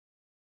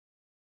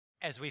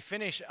As we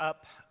finish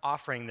up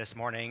offering this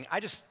morning, I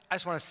just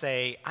want to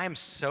say I am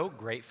so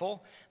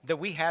grateful that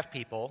we have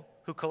people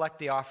who collect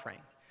the offering,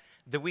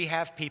 that we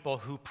have people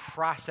who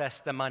process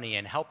the money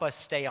and help us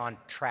stay on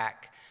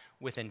track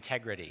with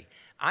integrity.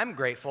 I'm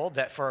grateful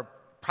that for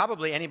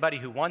probably anybody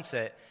who wants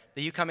it,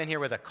 that you come in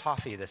here with a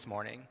coffee this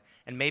morning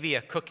and maybe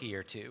a cookie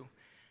or two.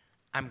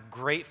 I'm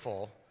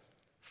grateful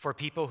for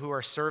people who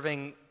are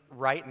serving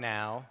right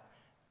now,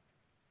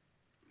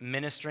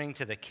 ministering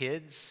to the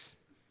kids,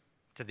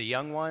 to the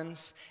young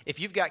ones. If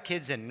you've got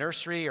kids in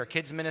nursery or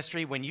kids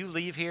ministry, when you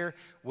leave here,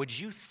 would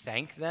you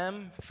thank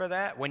them for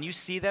that? When you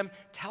see them,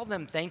 tell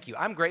them thank you.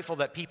 I'm grateful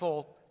that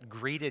people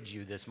greeted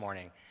you this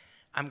morning.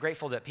 I'm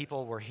grateful that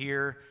people were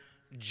here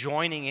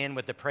joining in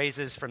with the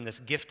praises from this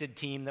gifted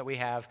team that we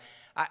have.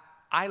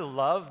 I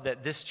love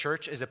that this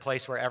church is a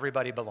place where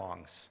everybody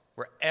belongs,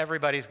 where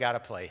everybody's got a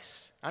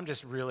place. I'm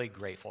just really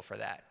grateful for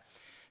that.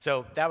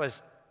 So that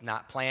was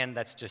not planned.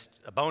 That's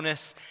just a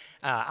bonus.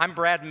 I'm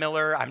Brad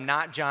Miller. I'm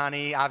not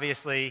Johnny,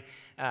 obviously.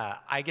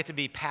 I get to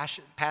be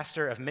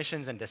pastor of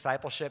missions and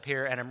discipleship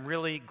here, and I'm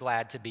really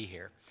glad to be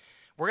here.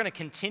 We're going to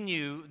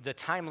continue the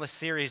Timeless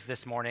series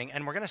this morning,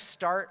 and we're going to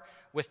start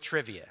with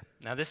trivia.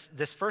 Now,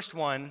 this first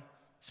one,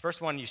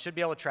 you should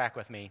be able to track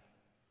with me.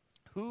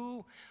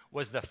 Who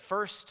was the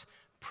first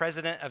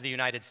president of the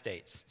United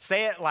States?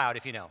 Say it loud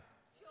if you know.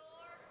 George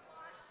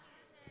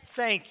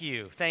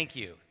Washington. Thank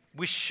you.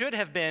 We should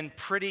have been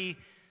pretty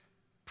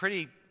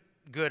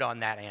good on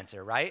that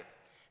answer, right?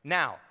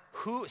 Now,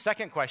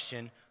 second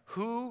question,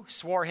 who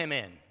swore him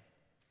in?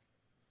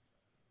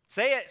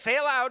 Say it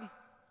loud.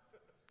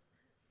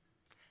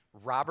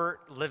 Robert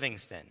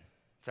Livingston.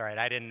 It's all right,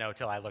 I didn't know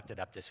till I looked it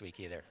up this week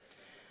either.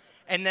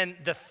 And then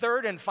the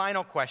third and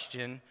final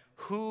question,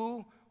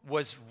 who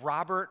was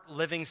Robert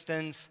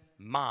Livingston's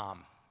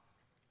mom?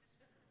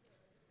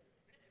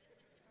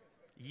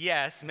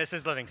 Yes,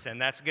 Mrs. Livingston,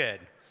 that's good.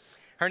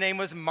 Her name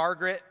was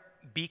Margaret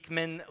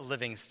Beekman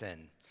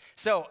Livingston.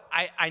 So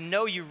I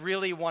know you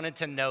really wanted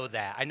to know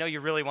that.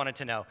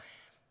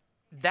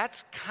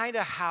 That's kind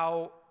of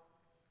how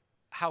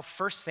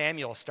 1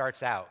 Samuel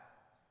starts out.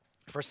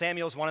 1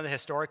 Samuel is one of the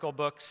historical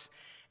books,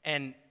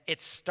 and it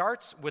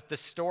starts with the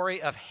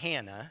story of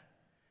Hannah,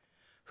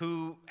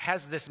 who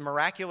has this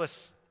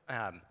miraculous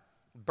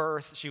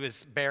birth. She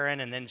was barren,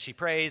 and then she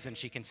prays, and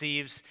she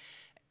conceives,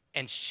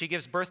 and she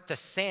gives birth to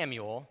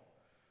Samuel,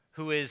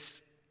 who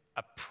is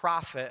a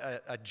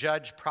prophet, a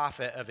judge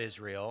prophet of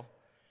Israel,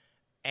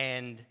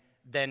 and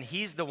then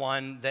he's the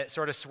one that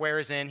sort of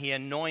swears in, he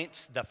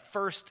anoints the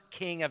first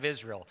king of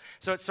Israel.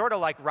 So it's sort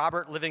of like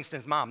Robert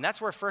Livingston's mom. That's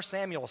where 1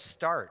 Samuel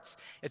starts.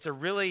 It's a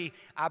really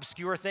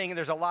obscure thing, and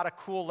there's a lot of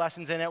cool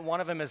lessons in it.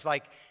 One of them is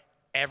like,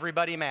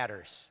 everybody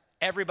matters.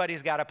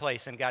 Everybody's got a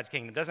place in God's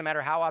kingdom. It doesn't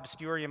matter how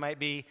obscure you might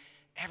be,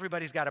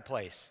 everybody's got a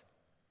place.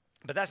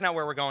 But that's not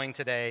where we're going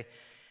today.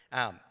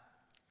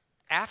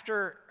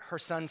 After her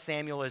son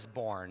Samuel is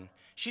born,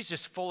 she's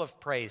just full of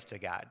praise to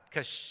God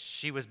because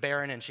she was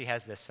barren and she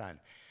has this son.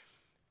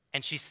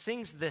 And she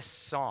sings this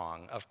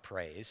song of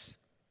praise.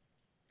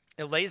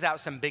 It lays out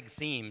some big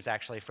themes,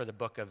 actually, for the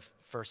book of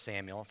 1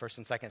 Samuel, 1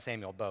 and 2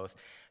 Samuel both.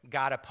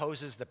 God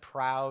opposes the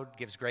proud,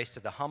 gives grace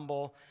to the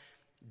humble.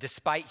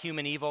 Despite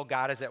human evil,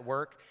 God is at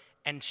work.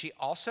 And she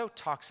also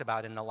talks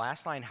about, in the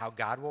last line, how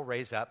God will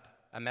raise up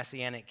a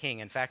messianic king.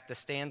 In fact, the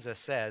stanza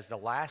says, the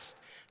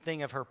last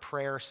thing of her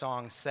prayer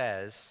song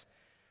says,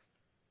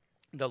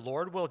 the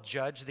Lord will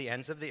judge the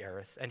ends of the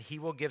earth, and he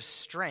will give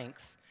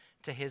strength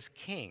to his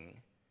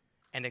king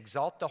and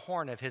exalt the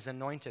horn of his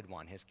anointed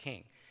one, his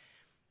king.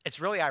 It's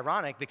really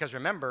ironic because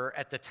remember,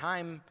 at the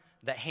time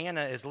that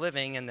Hannah is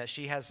living and that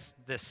she has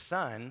this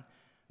son,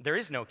 there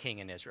is no king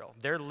in Israel.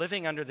 They're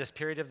living under this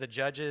period of the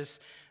judges.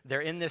 They're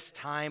in this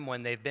time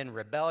when they've been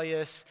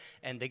rebellious,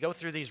 and they go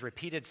through these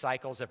repeated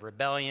cycles of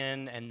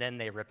rebellion, and then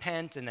they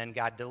repent, and then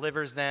God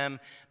delivers them,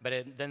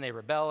 but then they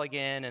rebel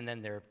again, and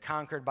then they're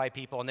conquered by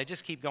people, and they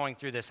just keep going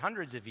through this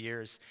hundreds of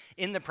years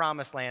in the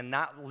promised land,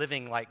 not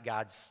living like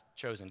God's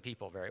chosen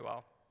people very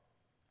well.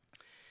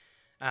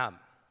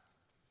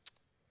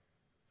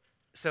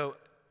 So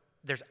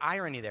there's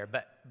irony there,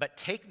 but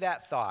take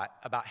that thought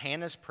about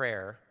Hannah's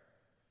prayer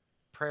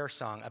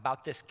song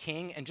about this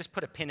king and just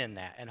put a pin in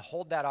that and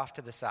hold that off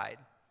to the side.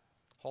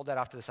 We're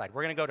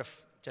going to go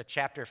to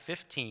chapter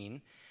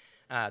 15.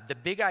 The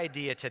big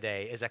idea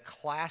today is a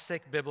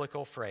classic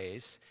biblical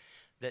phrase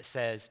that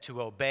says,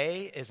 to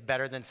obey is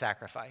better than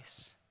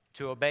sacrifice.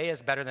 To obey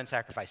is better than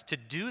sacrifice. To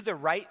do the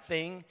right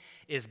thing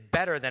is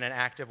better than an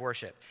act of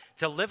worship.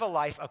 To live a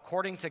life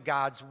according to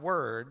God's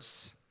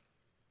words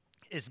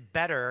is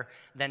better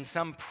than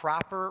some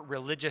proper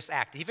religious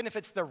act. Even if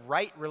it's the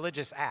right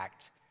religious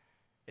act,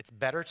 it's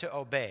better to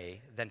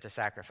obey than to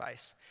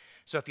sacrifice.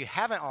 So if you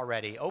haven't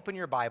already, open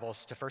your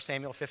Bibles to 1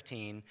 Samuel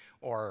 15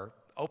 or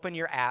open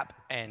your app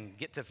and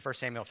get to 1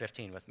 Samuel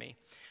 15 with me.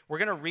 We're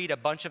going to read a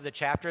bunch of the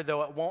chapter,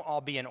 though it won't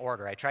all be in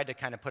order. I tried to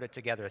kind of put it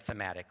together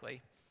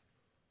thematically.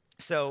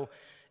 So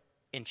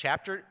in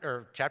chapter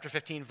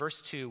 15,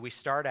 verse 2, we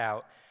start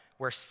out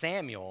where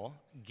Samuel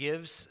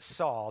gives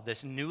Saul,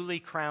 this newly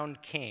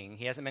crowned king,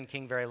 he hasn't been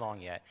king very long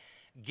yet,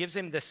 gives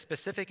him this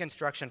specific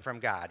instruction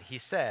from God. He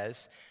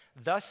says,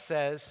 thus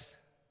says,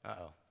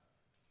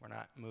 we're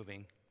not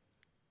moving.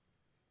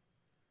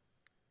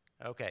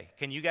 Okay,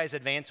 can you guys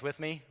advance with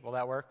me? Will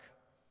that work?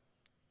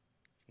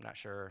 I'm not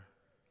sure.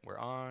 We're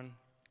on.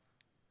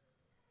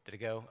 Did it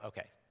go?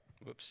 Okay.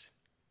 Whoops.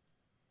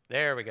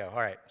 There we go. All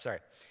right. Sorry.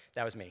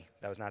 That was me.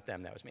 That was not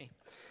them. That was me.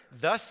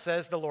 Thus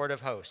says the Lord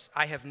of hosts,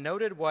 I have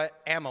noted what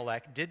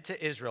Amalek did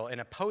to Israel in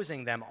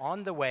opposing them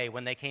on the way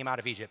when they came out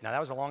of Egypt. Now, that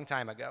was a long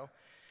time ago.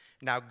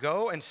 Now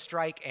go and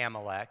strike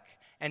Amalek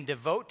and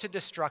devote to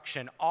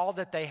destruction all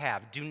that they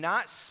have. Do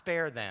not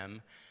spare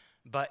them,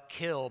 but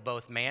kill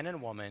both man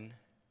and woman,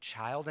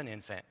 child and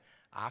infant,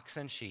 ox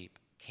and sheep,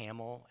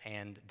 camel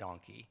and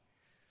donkey.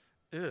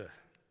 Ugh.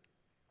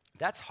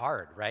 That's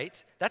hard,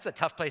 right? That's a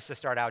tough place to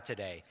start out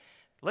today.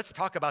 Let's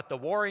talk about the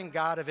warring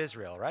God of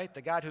Israel, right?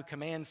 The God who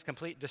commands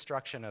complete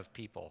destruction of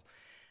people.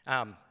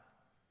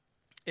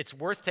 It's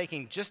worth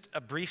taking just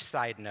a brief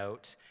side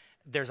note.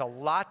 There's a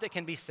lot that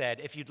can be said.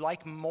 If you'd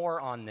like more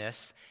on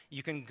this,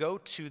 you can go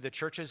to the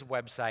church's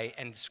website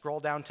and scroll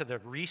down to the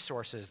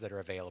resources that are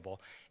available.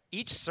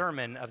 Each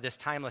sermon of this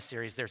Timeless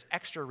series, there's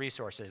extra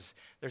resources.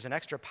 There's an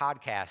extra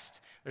podcast.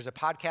 There's a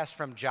podcast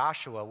from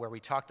Joshua where we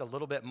talked a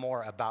little bit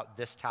more about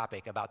this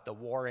topic, about the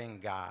warring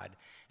God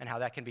and how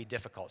that can be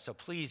difficult. So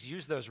please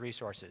use those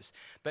resources.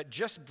 But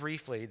just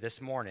briefly this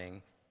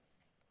morning,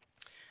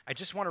 I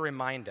just want to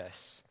remind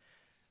us,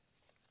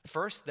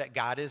 first, that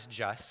God is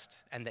just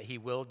and that he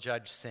will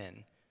judge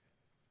sin.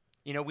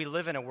 You know, we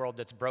live in a world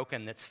that's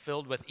broken, that's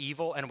filled with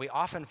evil, and we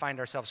often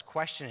find ourselves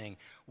questioning,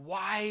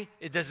 why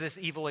does this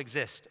evil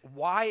exist?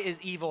 Why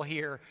is evil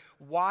here?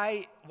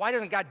 Why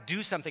doesn't God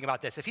do something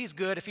about this? If he's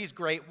good, if he's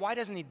great, why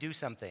doesn't he do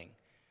something?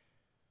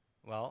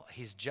 Well,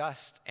 he's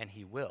just and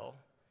he will.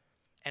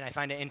 And I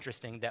find it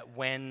interesting that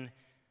when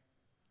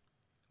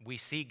we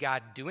see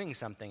God doing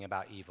something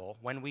about evil,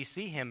 when we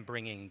see him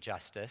bringing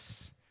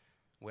justice,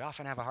 we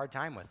often have a hard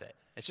time with it.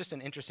 It's just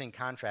an interesting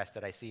contrast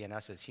that I see in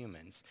us as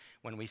humans.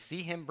 When we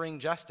see him bring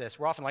justice,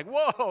 we're often like,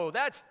 whoa,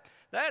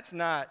 that's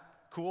not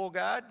cool,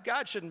 God.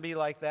 God shouldn't be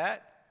like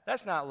that.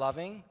 That's not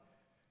loving.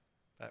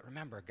 But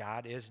remember,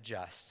 God is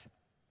just.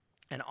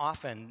 And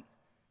often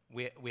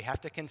we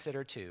have to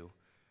consider too,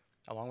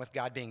 along with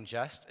God being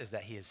just, is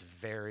that he is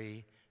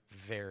very,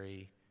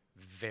 very,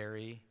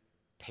 very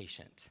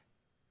patient.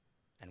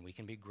 And we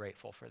can be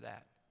grateful for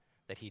that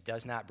he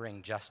does not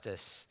bring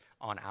justice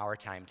on our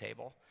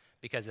timetable.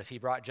 Because if he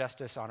brought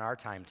justice on our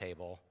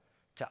timetable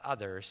to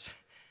others,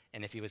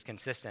 and if he was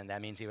consistent,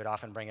 that means he would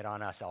often bring it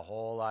on us a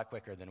whole lot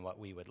quicker than what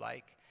we would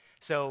like.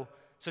 So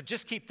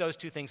just keep those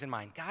two things in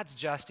mind. God's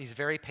just, he's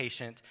very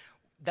patient.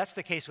 That's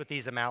the case with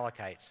these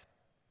Amalekites.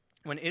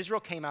 When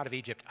Israel came out of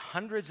Egypt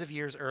hundreds of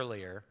years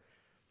earlier,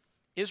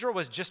 Israel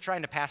was just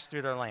trying to pass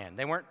through their land.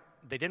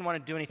 They didn't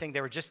want to do anything.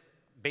 They were just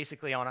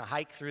basically on a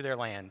hike through their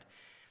land.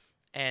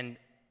 And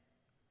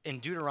in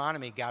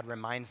Deuteronomy, God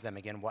reminds them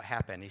again what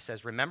happened. He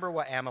says, remember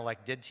what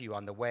Amalek did to you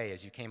on the way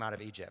as you came out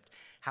of Egypt,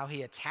 how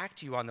he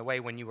attacked you on the way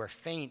when you were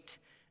faint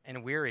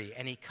and weary,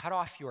 and he cut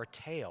off your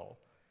tail,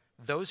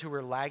 those who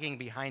were lagging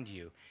behind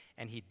you,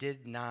 and he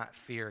did not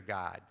fear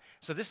God.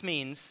 So this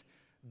means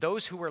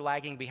those who were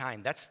lagging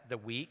behind, that's the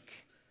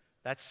weak,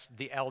 that's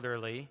the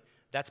elderly,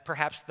 that's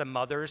perhaps the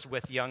mothers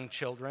with young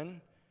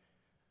children.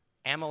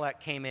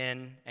 Amalek came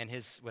in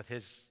with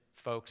his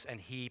folks,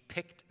 and he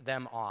picked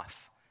them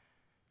off.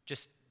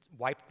 Just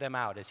wiped them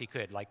out as he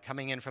could, like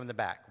coming in from the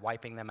back,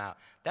 wiping them out.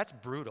 That's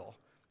brutal,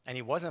 and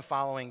he wasn't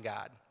following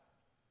God.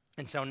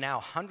 And so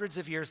now, hundreds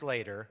of years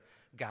later,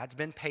 God's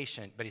been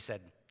patient, but he said,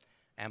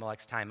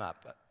 Amalek's time's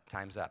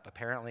up.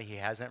 Apparently, he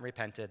hasn't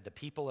repented. The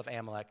people of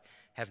Amalek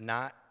have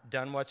not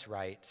done what's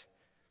right,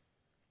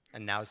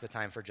 and now's the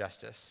time for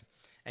justice.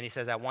 And he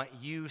says, I want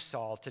you,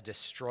 Saul, to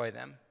destroy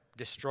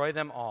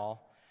them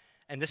all.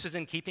 And this was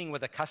in keeping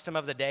with the custom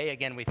of the day.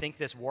 Again, we think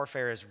this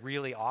warfare is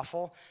really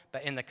awful,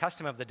 but in the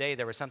custom of the day,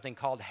 there was something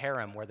called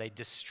herem, where they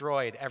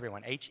destroyed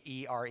everyone,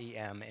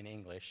 H-E-R-E-M in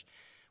English,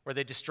 where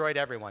they destroyed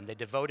everyone. They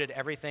devoted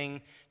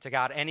everything to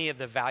God. Any of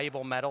the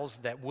valuable metals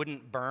that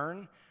wouldn't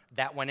burn,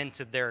 that went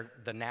into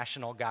the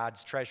national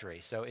God's treasury.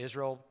 So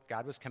Israel,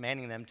 God was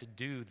commanding them to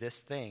do this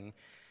thing,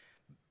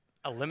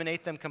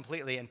 eliminate them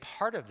completely. And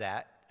part of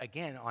that,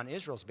 again, on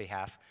Israel's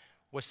behalf,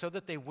 was so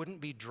that they wouldn't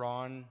be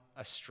drawn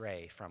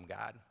astray from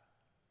God.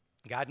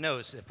 God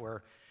knows if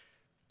we're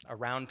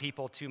around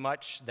people too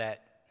much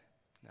that,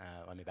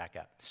 let me back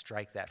up,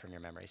 strike that from your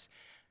memories.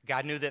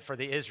 God knew that for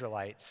the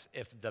Israelites,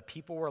 if the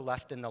people were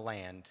left in the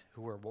land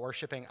who were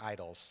worshiping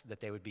idols,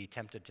 that they would be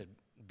tempted to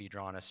be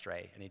drawn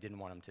astray, and he didn't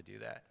want them to do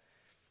that.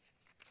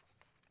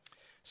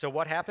 So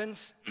what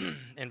happens?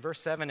 In verse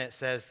 7, it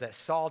says that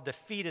Saul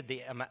defeated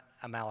the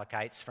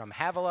Amalekites from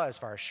Havilah as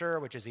far as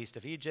Shur, which is east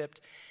of Egypt,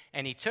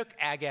 and he took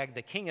Agag,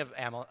 the king of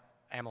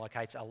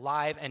Amalekites,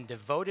 alive and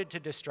devoted to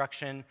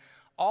destruction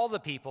all the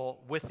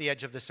people with the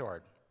edge of the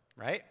sword,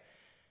 right?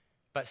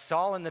 But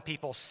Saul and the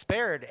people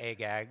spared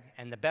Agag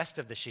and the best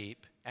of the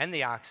sheep and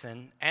the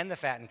oxen and the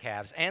fattened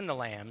calves and the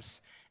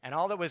lambs and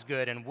all that was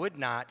good, and would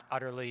not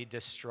utterly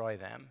destroy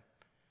them.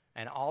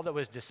 And all that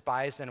was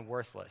despised and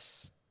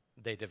worthless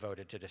they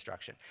devoted to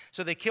destruction.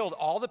 So they killed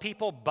all the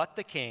people but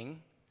the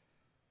king,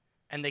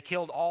 and they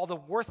killed all the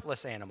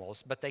worthless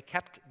animals, but they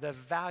kept the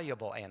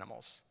valuable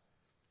animals.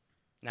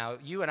 Now,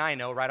 you and I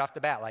know right off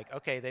the bat, like,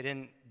 okay, they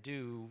didn't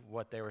do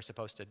what they were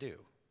supposed to do,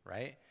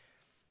 right?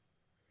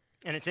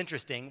 And it's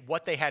interesting,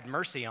 what they had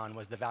mercy on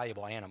was the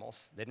valuable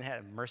animals. They didn't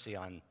have mercy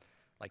on,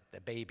 like,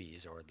 the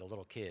babies or the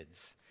little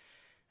kids.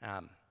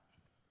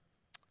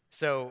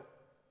 So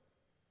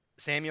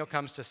Samuel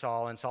comes to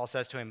Saul, and Saul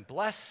says to him,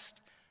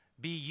 "Blessed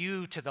be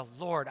you to the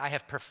Lord. I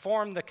have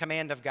performed the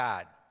command of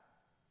God."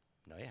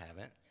 No, you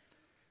haven't.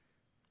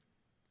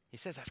 He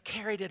says, "I've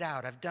carried it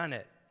out. I've done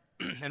it."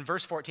 In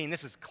verse 14,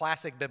 this is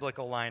classic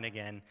biblical line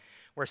again,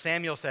 where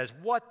Samuel says,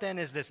 "What then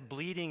is this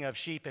bleating of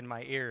sheep in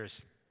my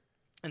ears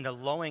and the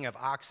lowing of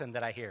oxen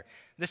that I hear?"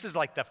 This is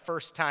like the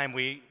first time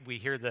we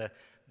hear the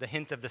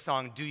hint of the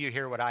song, "Do you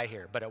hear what I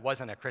hear?" But it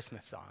wasn't a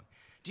Christmas song.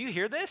 Do you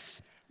hear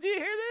this? Do you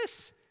hear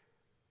this?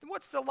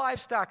 What's the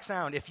livestock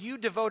sound? If you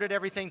devoted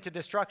everything to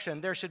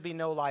destruction, there should be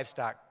no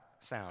livestock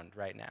sound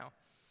right now.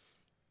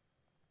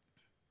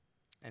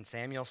 And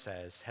Samuel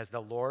says, "Has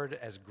the Lord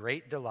as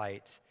great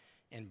delight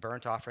in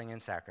burnt offering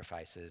and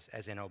sacrifices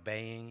as in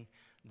obeying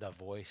the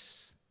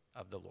voice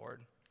of the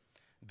Lord?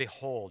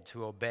 Behold,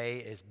 to obey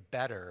is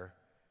better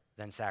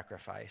than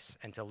sacrifice,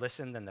 and to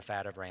listen than the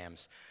fat of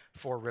rams.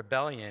 For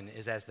rebellion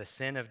is as the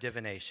sin of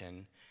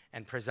divination,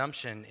 and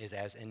presumption is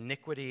as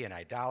iniquity and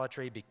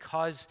idolatry.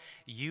 Because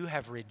you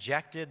have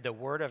rejected the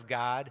word of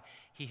God,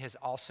 he has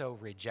also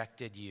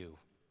rejected you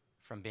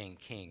from being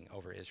king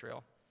over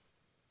Israel."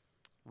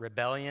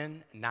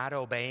 Rebellion, not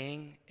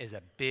obeying, is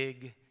a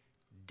big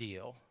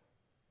deal.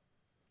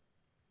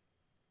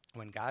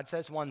 When God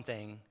says one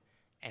thing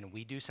and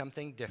we do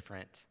something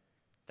different,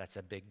 that's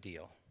a big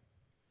deal.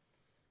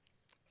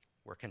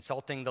 We're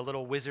consulting the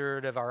little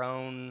wizard of our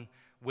own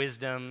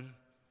wisdom.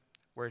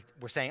 We're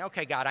saying,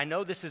 "Okay, God, I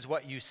know this is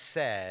what you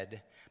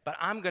said, but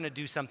I'm going to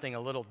do something a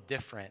little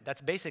different."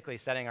 That's basically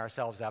setting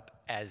ourselves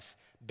up as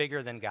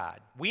bigger than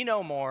God. We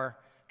know more.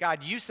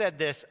 God, you said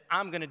this,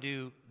 I'm going to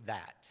do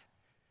that.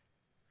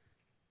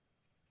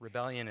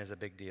 Rebellion is a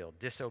big deal.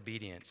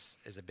 Disobedience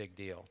is a big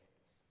deal.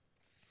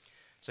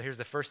 So here's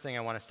the first thing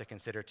I want us to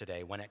consider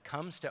today. When it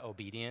comes to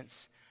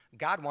obedience,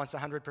 God wants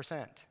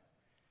 100%.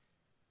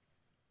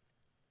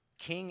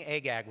 King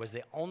Agag was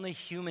the only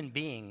human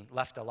being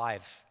left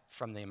alive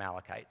from the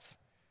Amalekites.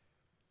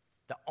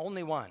 The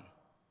only one.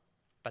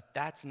 But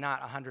that's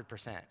not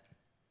 100%.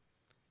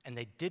 And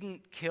they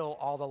didn't kill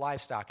all the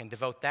livestock and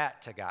devote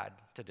that to God,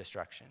 to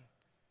destruction.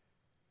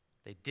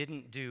 They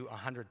didn't do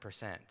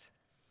 100%.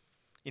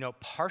 You know,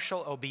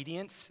 partial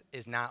obedience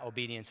is not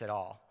obedience at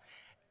all.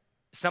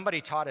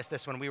 Somebody taught us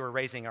this when we were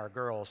raising our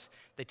girls.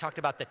 They talked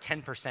about the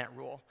 10%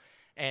 rule.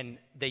 And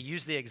they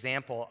used the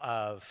example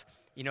of,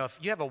 you know, if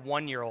you have a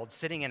 1-year-old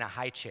sitting in a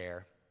high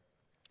chair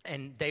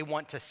and they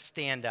want to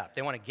stand up,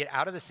 they want to get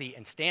out of the seat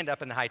and stand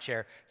up in the high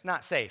chair, it's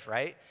not safe,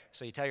 right?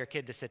 So you tell your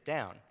kid to sit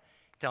down.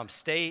 Tell them,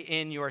 "Stay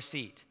in your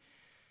seat."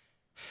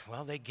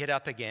 Well, they get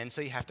up again,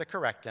 so you have to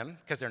correct them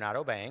because they're not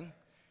obeying.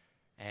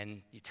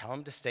 And you tell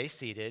them to stay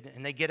seated,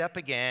 and they get up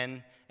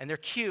again, and they're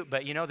cute,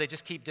 but, you know, they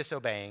just keep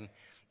disobeying.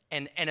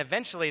 And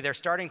eventually they're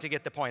starting to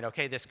get the point,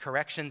 okay, this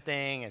correction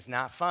thing is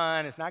not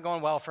fun, it's not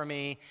going well for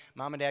me,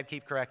 Mom and Dad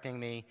keep correcting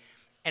me.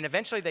 And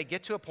eventually they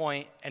get to a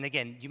point, and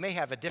again, you may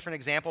have a different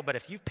example, but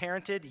if you've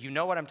parented, you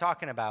know what I'm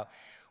talking about,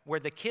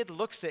 where the kid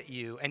looks at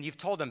you and you've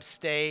told them,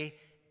 "Stay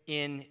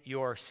in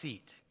your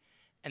seat."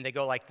 And they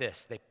go like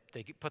this. They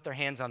put their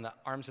hands on the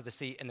arms of the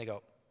seat and they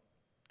go,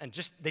 and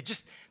they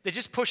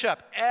just push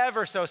up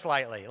ever so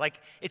slightly.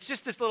 Like, it's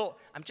just this little,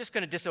 I'm just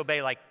going to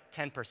disobey like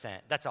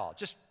 10%. That's all,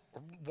 just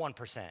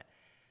 1%.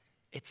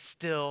 It's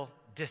still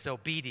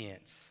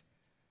disobedience.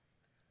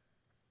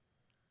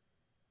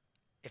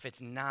 If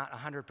it's not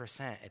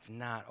 100%, it's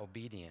not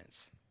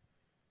obedience.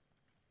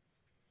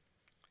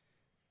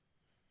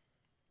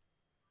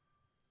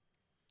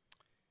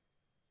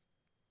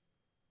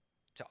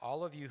 To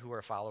all of you who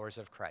are followers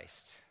of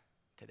Christ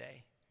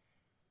today,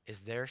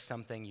 is there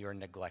something you're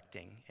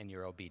neglecting in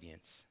your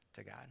obedience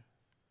to God?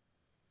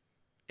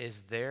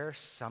 Is there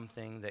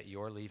something that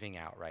you're leaving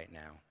out right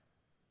now?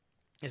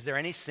 Is there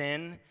any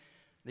sin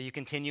that you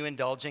continue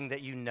indulging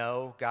that you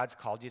know God's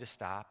called you to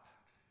stop?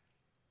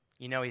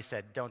 You know he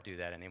said, don't do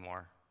that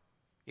anymore,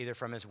 either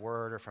from his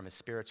word or from his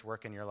Spirit's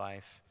work in your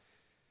life.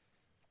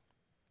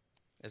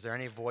 Is there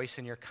any voice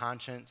in your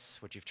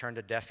conscience which you've turned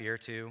a deaf ear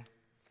to?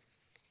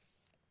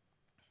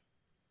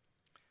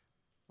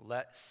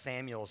 Let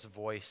Samuel's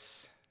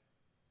voice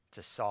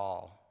to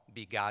Saul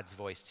be God's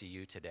voice to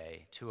you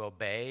today. To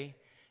obey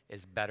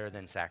is better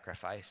than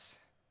sacrifice.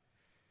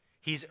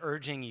 He's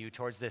urging you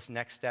towards this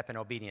next step in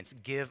obedience.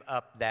 Give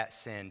up that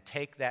sin.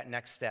 Take that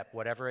next step,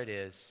 whatever it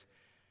is,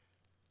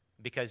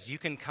 because you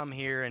can come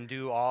here and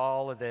do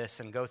all of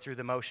this and go through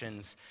the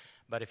motions,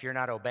 But if you're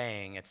not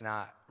obeying, it's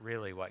not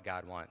really what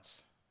God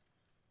wants.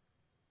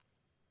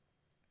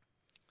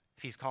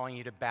 If he's calling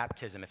you to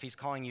baptism, if he's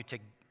calling you to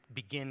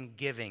begin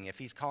giving, if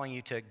he's calling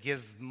you to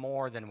give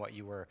more than what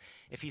you were,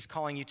 if he's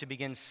calling you to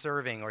begin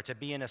serving or to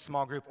be in a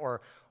small group, or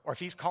if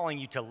he's calling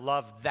you to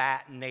love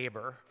that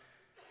neighbor,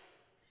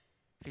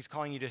 if he's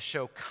calling you to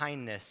show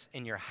kindness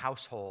in your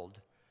household,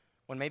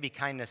 when maybe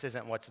kindness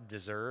isn't what's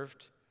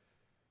deserved,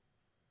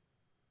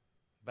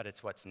 but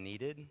it's what's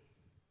needed,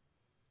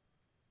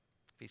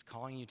 if he's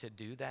calling you to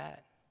do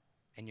that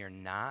and you're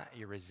not,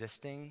 you're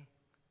resisting,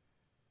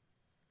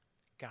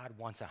 God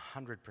wants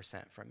 100%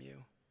 from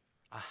you.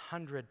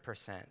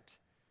 100%.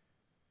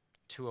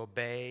 To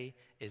obey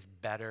is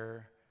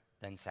better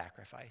than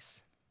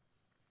sacrifice.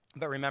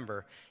 But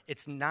remember,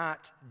 it's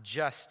not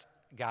just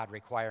God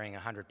requiring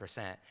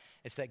 100%.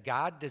 It's that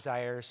God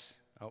desires,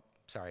 I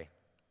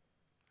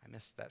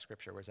missed that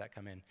scripture. Where's that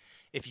come in?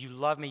 If you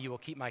love me, you will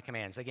keep my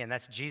commands. Again,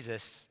 that's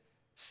Jesus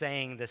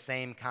saying the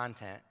same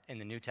content in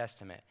the New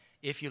Testament.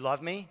 If you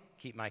love me,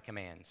 keep my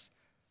commands.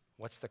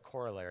 What's the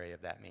corollary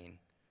of that mean?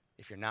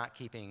 If you're not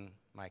keeping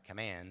my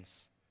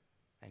commands,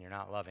 and you're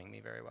not loving me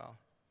very well.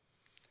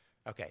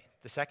 Okay,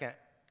 the second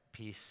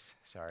piece,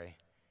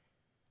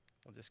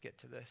 we'll just get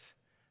to this.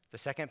 The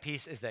second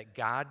piece is that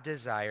God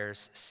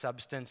desires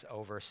substance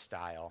over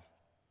style.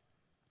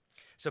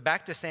 So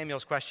back to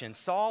Samuel's question.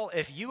 Saul,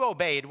 if you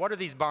obeyed, what are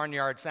these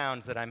barnyard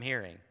sounds that I'm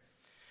hearing?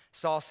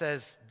 Saul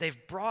says,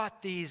 they've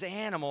brought these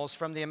animals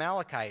from the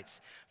Amalekites,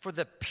 for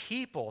the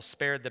people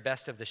spared the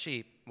best of the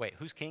sheep. Wait,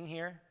 who's king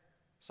here?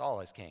 Saul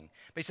is king.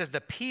 But he says,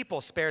 the people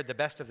spared the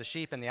best of the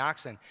sheep and the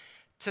oxen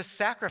to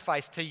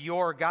sacrifice to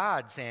your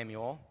God,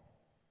 Samuel,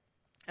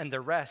 and the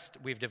rest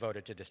we've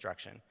devoted to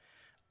destruction.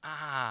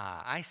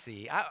 I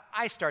see.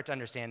 I start to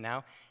understand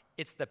now.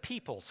 It's the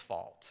people's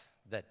fault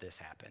that this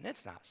happened.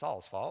 It's not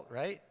Saul's fault,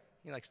 right?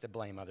 He likes to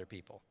blame other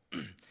people.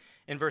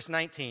 In verse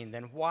 19,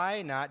 then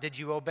why not did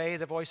you obey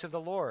the voice of the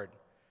Lord?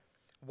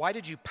 Why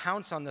did you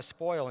pounce on the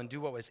spoil and do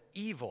what was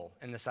evil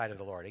in the sight of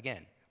the Lord?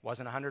 Again,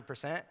 wasn't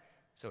 100%,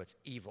 so it's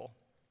evil.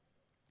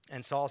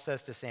 And Saul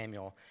says to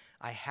Samuel,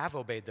 I have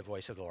obeyed the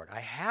voice of the Lord.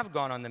 I have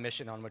gone on the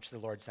mission on which the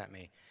Lord sent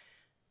me.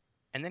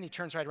 And then he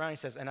turns right around and he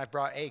says, and I've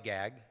brought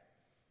Agag,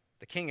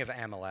 the king of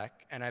Amalek,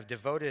 and I've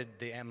devoted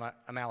the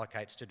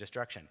Amalekites to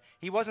destruction.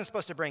 He wasn't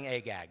supposed to bring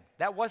Agag.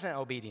 That wasn't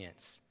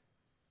obedience.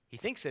 He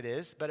thinks it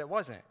is, but it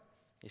wasn't.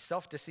 He's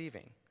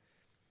self-deceiving.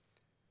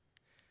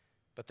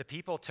 But the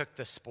people took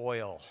the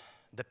spoil.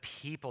 The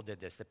people did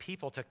this. The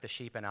people took the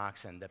sheep and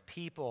oxen. The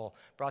people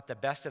brought the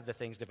best of the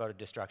things devoted to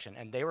destruction,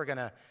 and they were going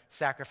to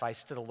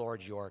sacrifice to the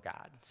Lord your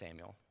God,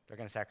 Samuel. They're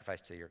going to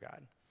sacrifice to your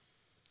God.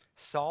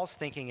 Saul's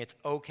thinking it's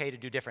okay to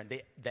do different.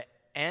 The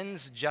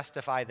ends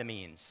justify the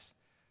means,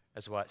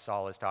 is what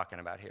Saul is talking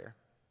about here.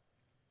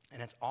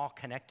 And it's all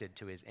connected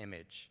to his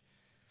image.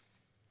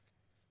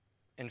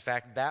 In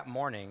fact, that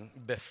morning,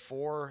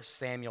 before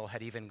Samuel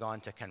had even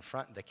gone to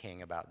confront the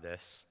king about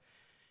this,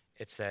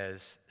 it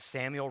says,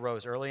 Samuel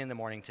rose early in the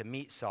morning to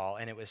meet Saul,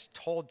 and it was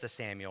told to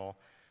Samuel,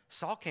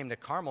 Saul came to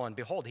Carmel, and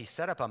behold, he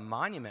set up a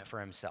monument for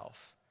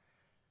himself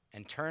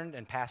and turned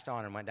and passed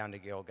on and went down to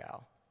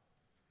Gilgal.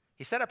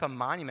 He set up a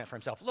monument for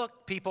himself.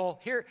 Look,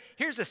 people,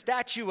 here's a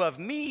statue of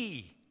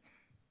me.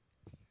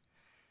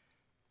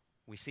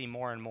 We see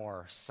more and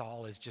more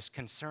Saul is just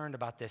concerned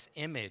about this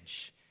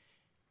image.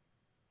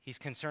 He's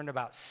concerned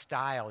about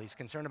style. He's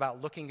concerned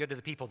about looking good to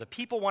the people. The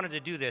people wanted to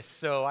do this,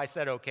 so I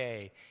said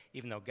okay,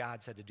 even though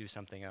God said to do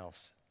something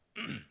else.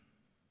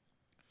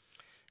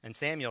 And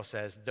Samuel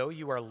says, though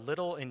you are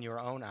little in your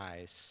own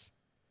eyes,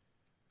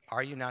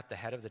 are you not the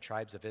head of the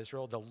tribes of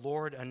Israel? The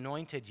Lord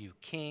anointed you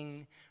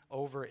king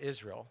over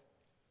Israel.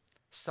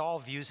 Saul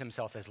views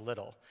himself as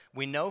little.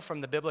 We know from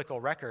the biblical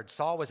record,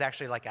 Saul was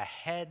actually like a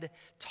head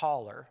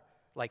taller.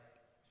 Like,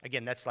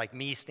 again, that's like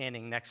me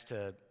standing next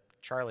to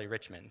Charlie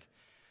Richmond.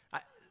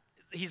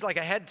 He's like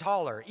a head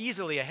taller,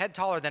 easily a head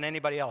taller than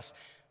anybody else.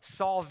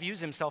 Saul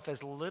views himself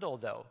as little,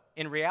 though.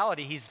 In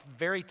reality, he's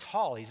very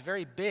tall. He's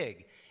very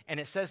big. And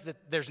it says that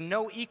there's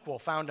no equal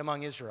found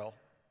among Israel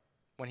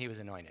when he was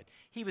anointed.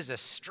 He was a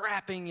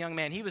strapping young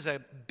man. He was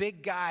a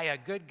big guy, a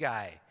good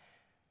guy.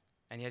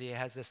 And yet he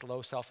has this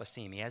low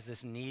self-esteem. He has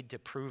this need to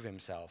prove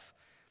himself.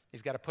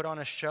 He's got to put on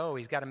a show.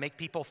 He's got to make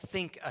people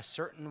think a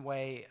certain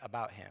way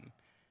about him,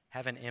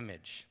 have an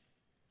image.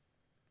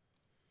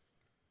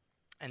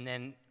 And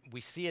then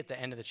we see at the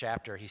end of the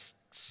chapter, he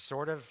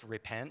sort of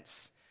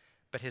repents,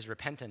 but his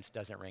repentance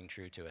doesn't ring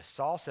true to us.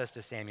 Saul says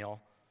to Samuel,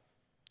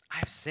 I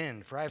have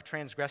sinned, for I have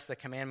transgressed the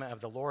commandment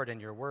of the Lord in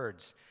your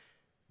words,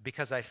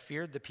 because I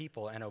feared the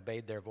people and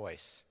obeyed their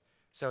voice.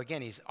 So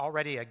again, he's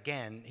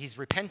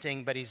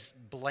repenting, but he's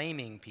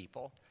blaming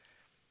people.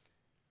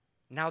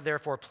 Now,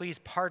 therefore, please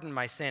pardon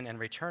my sin and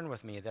return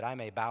with me that I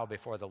may bow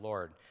before the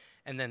Lord.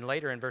 And then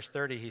later in verse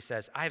 30, he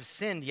says, I have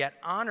sinned, yet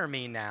honor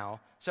me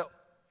now. So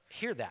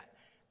hear that.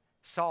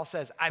 Saul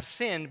says, I've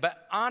sinned,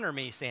 but honor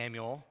me,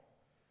 Samuel,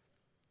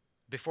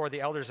 before the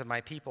elders of my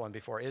people and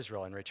before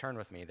Israel, and return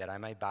with me that I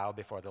may bow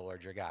before the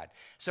Lord your God.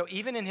 So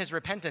even in his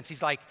repentance,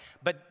 he's like,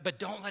 but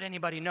don't let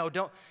anybody know.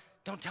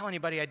 don't tell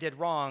anybody I did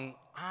wrong.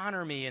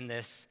 Honor me in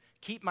this.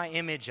 Keep my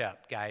image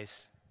up,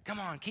 guys. Come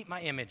on, keep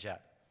my image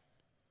up.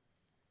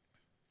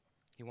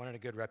 He wanted a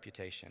good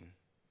reputation.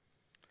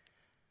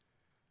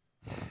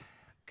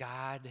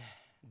 God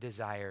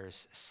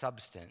desires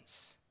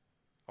substance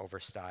over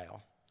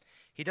style.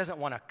 He doesn't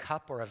want a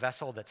cup or a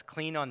vessel that's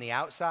clean on the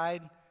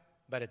outside,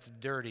 but it's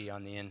dirty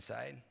on the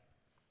inside.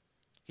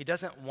 He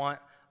doesn't want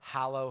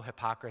hollow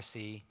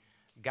hypocrisy.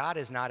 God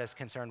is not as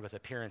concerned with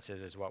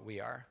appearances as what we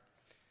are.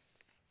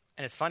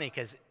 And it's funny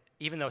because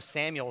even though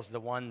Samuel's the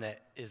one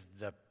that is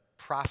the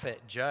prophet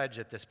judge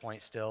at this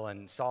point still,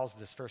 and Saul's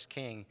this first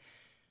king,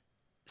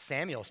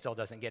 Samuel still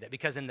doesn't get it.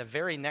 Because in the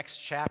very next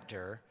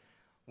chapter,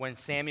 when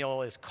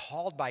Samuel is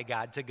called by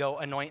God to go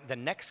anoint the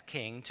next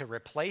king to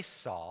replace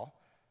Saul,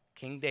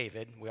 King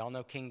David, we all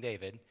know King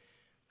David,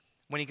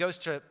 when he goes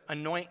to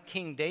anoint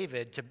King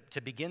David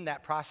to begin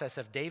that process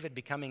of David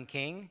becoming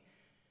king,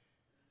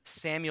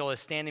 Samuel is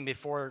standing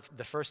before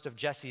the first of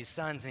Jesse's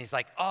sons, and he's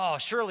like, oh,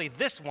 surely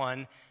this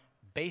one,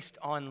 based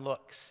on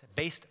looks,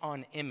 based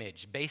on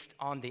image, based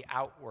on the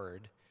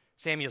outward.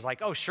 Samuel's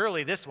like, oh,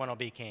 surely this one will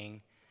be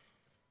king.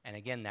 And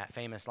again, that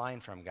famous line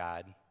from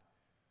God,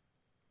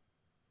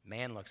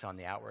 man looks on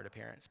the outward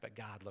appearance, but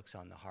God looks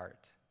on the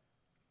heart.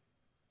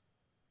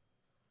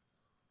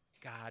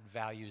 God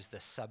values the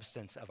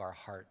substance of our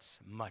hearts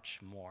much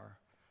more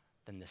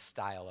than the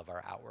style of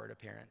our outward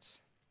appearance.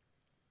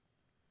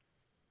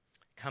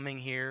 Coming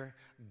here,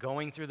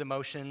 going through the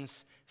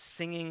motions,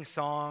 singing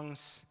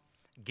songs,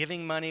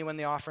 giving money when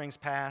the offering's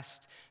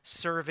passed,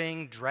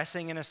 serving,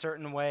 dressing in a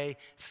certain way,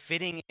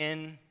 fitting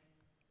in.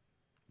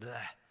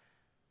 Blech.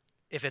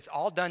 If it's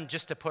all done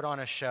just to put on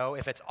a show,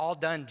 if it's all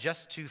done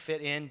just to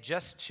fit in,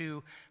 just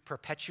to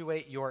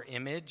perpetuate your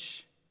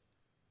image,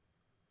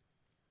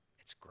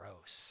 it's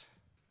gross.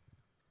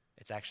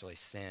 It's actually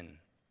sin.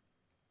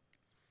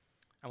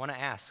 I want to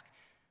ask,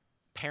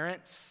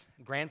 parents,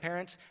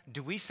 grandparents,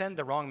 do we send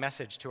the wrong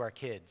message to our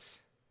kids?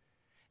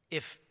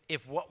 If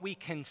what we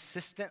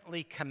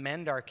consistently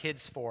commend our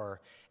kids for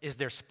is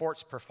their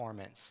sports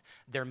performance,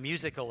 their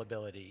musical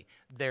ability,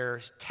 their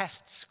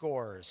test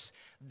scores,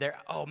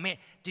 oh man,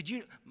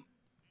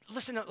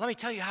 let me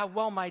tell you how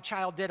well my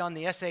child did on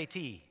the SAT.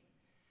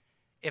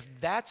 If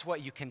that's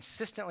what you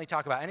consistently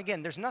talk about, and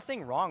again, there's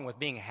nothing wrong with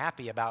being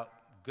happy about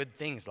good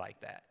things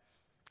like that.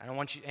 I don't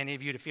want any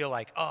of you to feel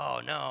like, oh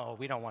no,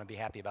 we don't want to be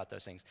happy about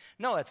those things.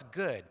 No, that's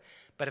good.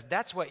 But if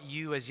that's what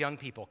you as young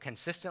people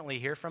consistently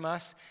hear from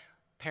us,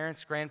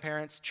 parents,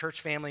 grandparents, church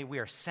family, we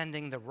are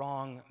sending the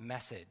wrong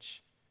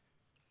message.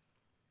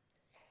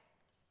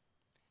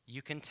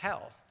 You can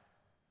tell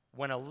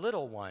when a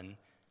little one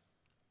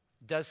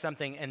does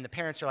something and the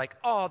parents are like,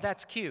 oh,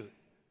 that's cute.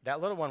 That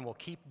little one will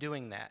keep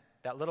doing that.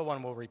 That little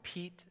one will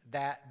repeat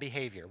that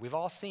behavior. We've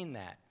all seen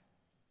that.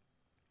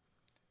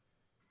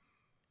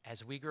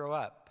 As we grow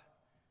up,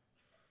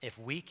 if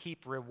we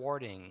keep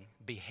rewarding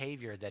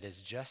behavior that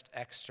is just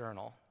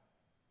external,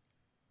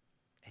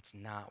 it's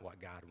not what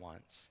God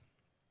wants.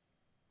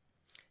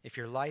 If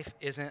your life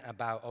isn't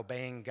about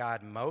obeying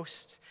God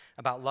most,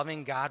 about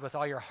loving God with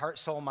all your heart,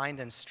 soul, mind,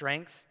 and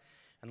strength,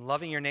 and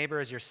loving your neighbor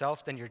as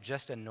yourself, then you're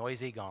just a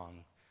noisy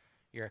gong.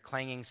 You're a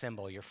clanging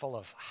cymbal. You're full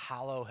of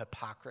hollow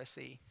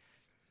hypocrisy,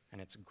 and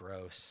it's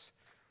gross.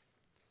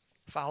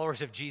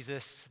 Followers of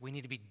Jesus, we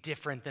need to be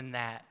different than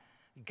that.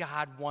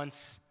 God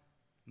wants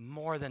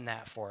more than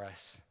that for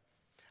us.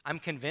 I'm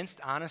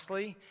convinced,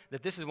 honestly,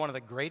 that this is one of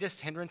the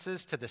greatest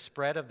hindrances to the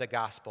spread of the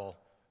gospel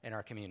in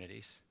our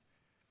communities,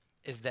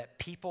 is that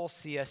people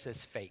see us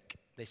as fake.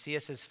 They see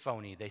us as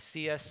phony. They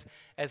see us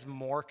as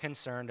more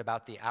concerned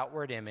about the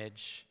outward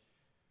image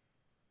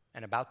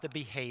and about the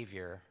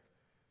behavior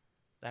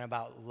than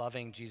about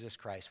loving Jesus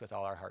Christ with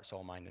all our heart,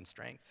 soul, mind, and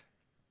strength.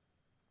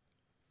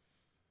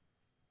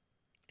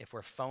 If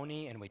we're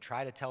phony and we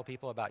try to tell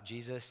people about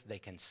Jesus, they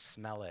can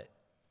smell it.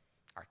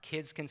 Our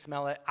kids can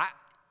smell it.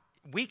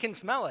 We can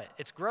smell it.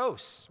 It's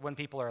gross when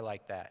people are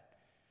like that.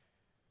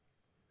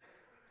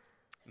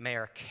 May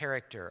our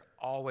character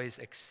always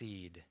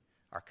exceed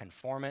our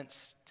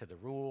conformance to the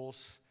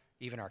rules,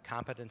 even our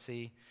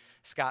competency.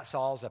 Scott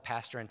Sauls, a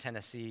pastor in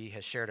Tennessee,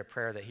 has shared a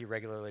prayer that he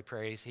regularly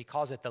prays. He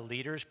calls it the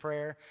leader's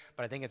prayer,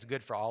 but I think it's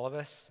good for all of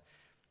us.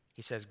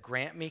 He says,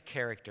 grant me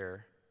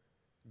character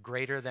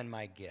greater than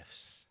my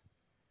gifts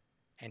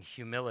and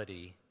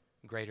humility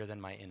greater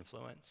than my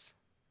influence.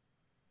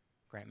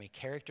 Grant me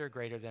character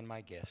greater than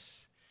my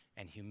gifts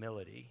and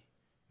humility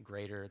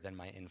greater than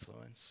my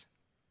influence.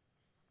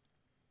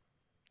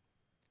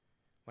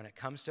 When it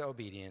comes to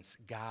obedience,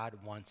 God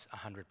wants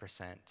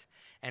 100%.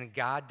 And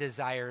God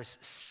desires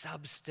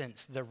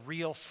substance, the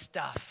real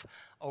stuff,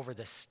 over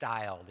the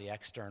style, the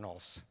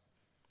externals.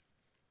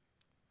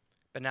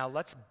 But now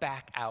let's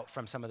back out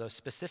from some of those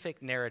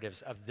specific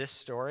narratives of this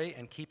story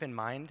and keep in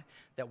mind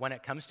that when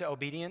it comes to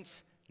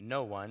obedience,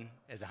 no one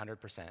is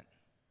 100%.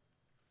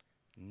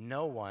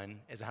 No one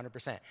is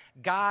 100%.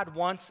 God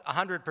wants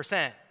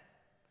 100%,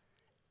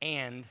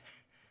 and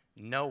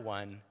no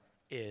one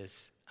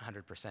is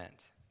 100%.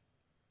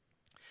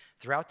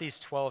 Throughout these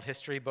 12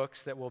 history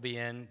books that we'll be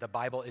in, the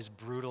Bible is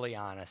brutally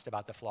honest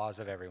about the flaws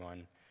of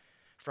everyone.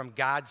 From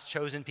God's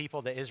chosen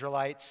people, the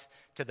Israelites,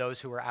 to those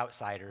who were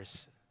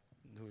outsiders,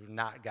 who were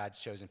not God's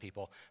chosen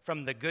people.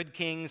 From the good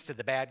kings to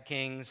the bad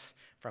kings,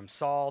 from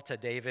Saul to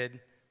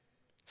David.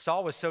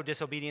 Saul was so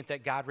disobedient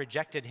that God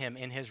rejected him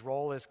in his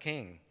role as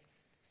king.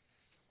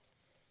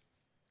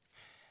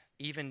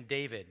 Even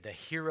David, the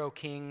hero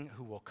king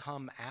who will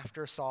come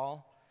after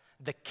Saul,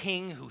 the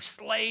king who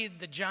slayed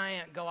the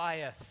giant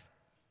Goliath.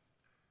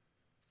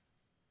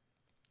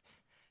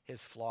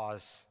 His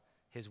flaws,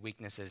 his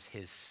weaknesses,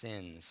 his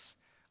sins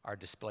are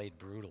displayed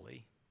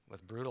brutally,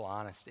 with brutal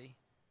honesty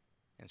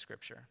in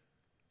Scripture.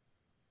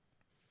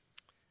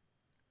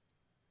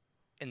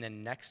 In the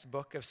next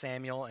book of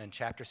Samuel, in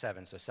chapter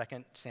 7, so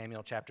 2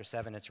 Samuel chapter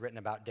 7, it's written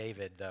about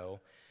David, though.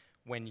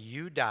 When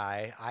you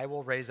die, I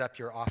will raise up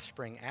your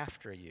offspring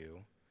after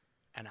you,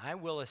 and I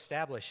will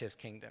establish his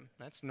kingdom.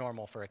 That's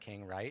normal for a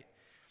king, right?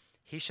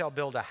 He shall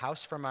build a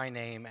house for my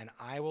name, and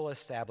I will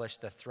establish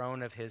the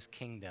throne of his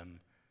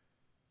kingdom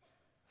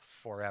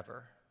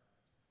forever.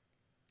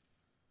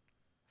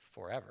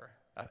 Forever.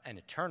 An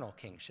eternal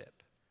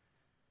kingship.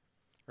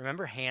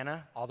 Remember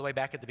Hannah, all the way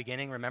back at the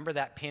beginning? Remember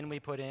that pin we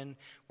put in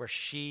where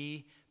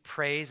she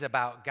prays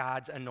about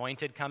God's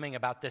anointed coming,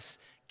 about this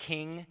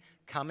king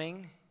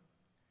coming?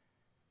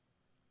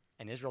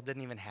 And Israel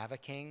didn't even have a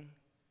king.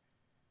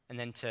 And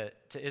then to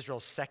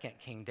Israel's second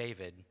king,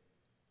 David,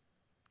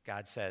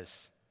 God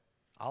says,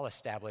 I'll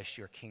establish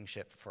your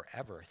kingship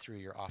forever through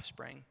your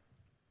offspring.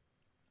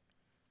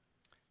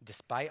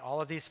 Despite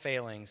all of these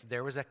failings,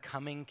 there was a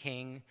coming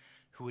king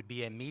who would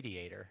be a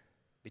mediator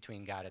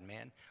between God and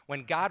man.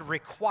 When God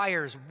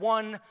requires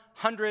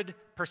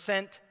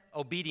 100%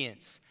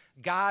 obedience,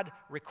 God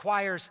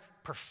requires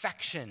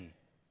perfection,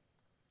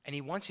 and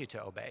he wants you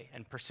to obey,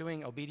 and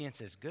pursuing obedience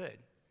is good.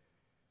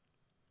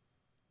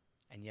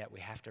 And yet we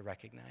have to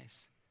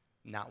recognize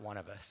not one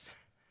of us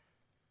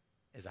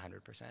is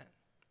 100%.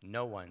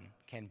 No one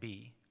can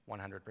be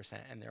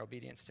 100% in their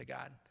obedience to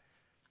God.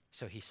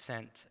 So he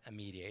sent a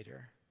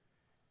mediator,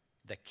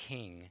 the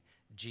King,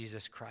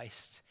 Jesus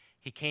Christ.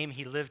 He came,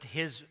 he lived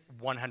his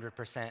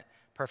 100%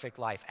 perfect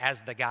life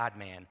as the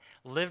God-man,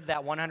 lived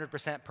that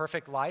 100%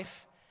 perfect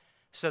life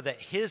so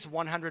that his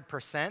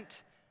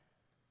 100%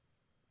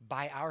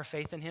 by our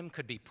faith in him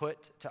could be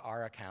put to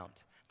our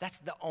account. That's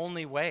the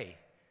only way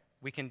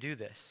we can do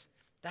this.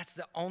 That's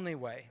the only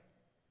way.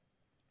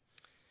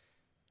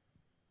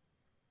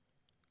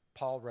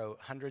 Paul wrote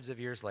hundreds of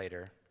years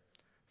later,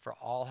 for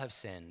all have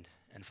sinned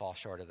and fall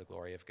short of the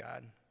glory of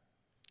God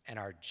and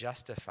are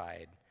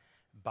justified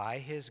by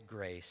his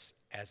grace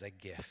as a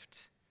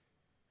gift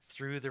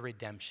through the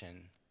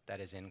redemption that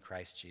is in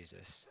Christ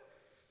Jesus.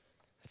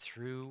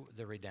 Through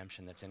the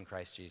redemption that's in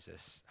Christ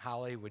Jesus.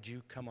 Holly, would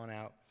you come on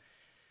out?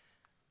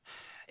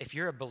 If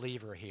you're a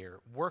believer here,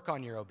 work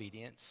on your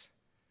obedience.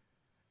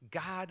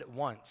 God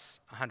wants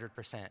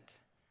 100%.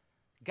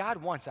 God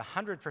wants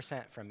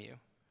 100% from you.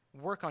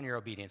 Work on your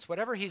obedience.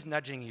 Whatever he's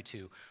nudging you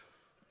to,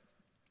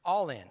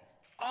 all in,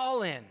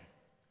 all in.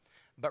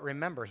 But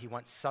remember, he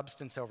wants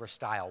substance over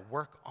style.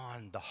 Work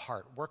on the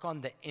heart. Work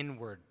on the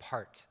inward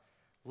part.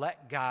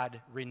 Let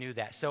God renew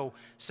that. So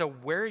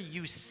where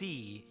you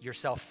see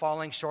yourself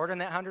falling short on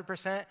that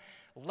 100%,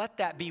 let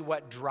that be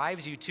what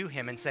drives you to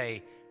him and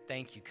say,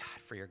 thank you,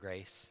 God, for your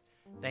grace.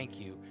 Thank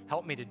you.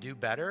 Help me to do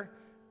better.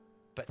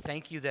 But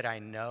thank you that I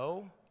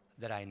know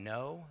that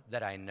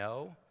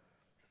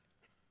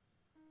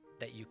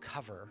you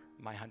cover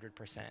my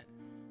 100%.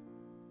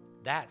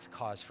 That's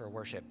cause for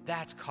worship.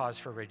 That's cause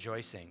for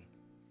rejoicing.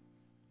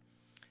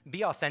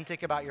 Be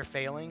authentic about your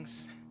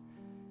failings.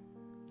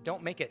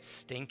 Don't make it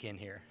stink in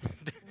here.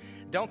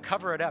 Don't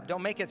cover it up.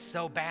 Don't make it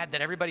so bad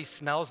that everybody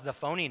smells the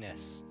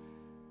phoniness.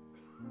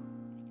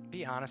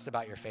 Be honest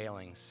about your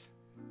failings.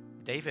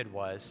 David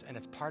was, and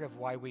it's part of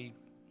why we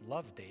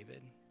love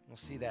David. We'll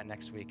see that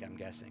next week, I'm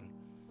guessing.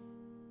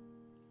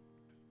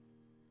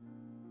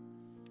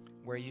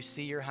 Where you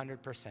see your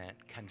 100%,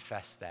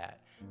 confess that,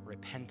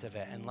 repent of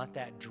it, and let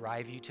that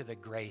drive you to the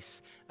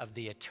grace of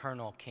the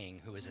eternal King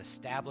who is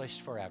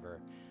established forever,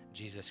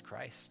 Jesus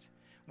Christ.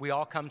 We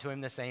all come to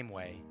him the same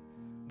way.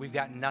 We've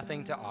got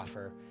nothing to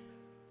offer.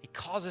 He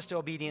calls us to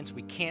obedience.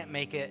 We can't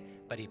make it,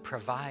 but he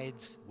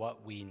provides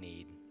what we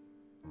need.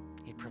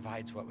 He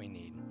provides what we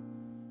need.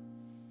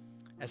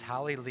 As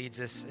Holly leads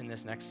us in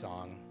this next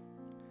song,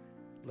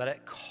 let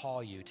it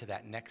call you to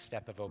that next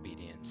step of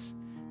obedience,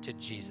 to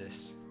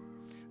Jesus.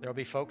 There will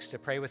be folks to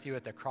pray with you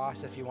at the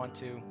cross if you want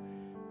to.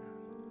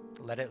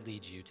 Let it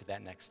lead you to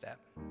that next step.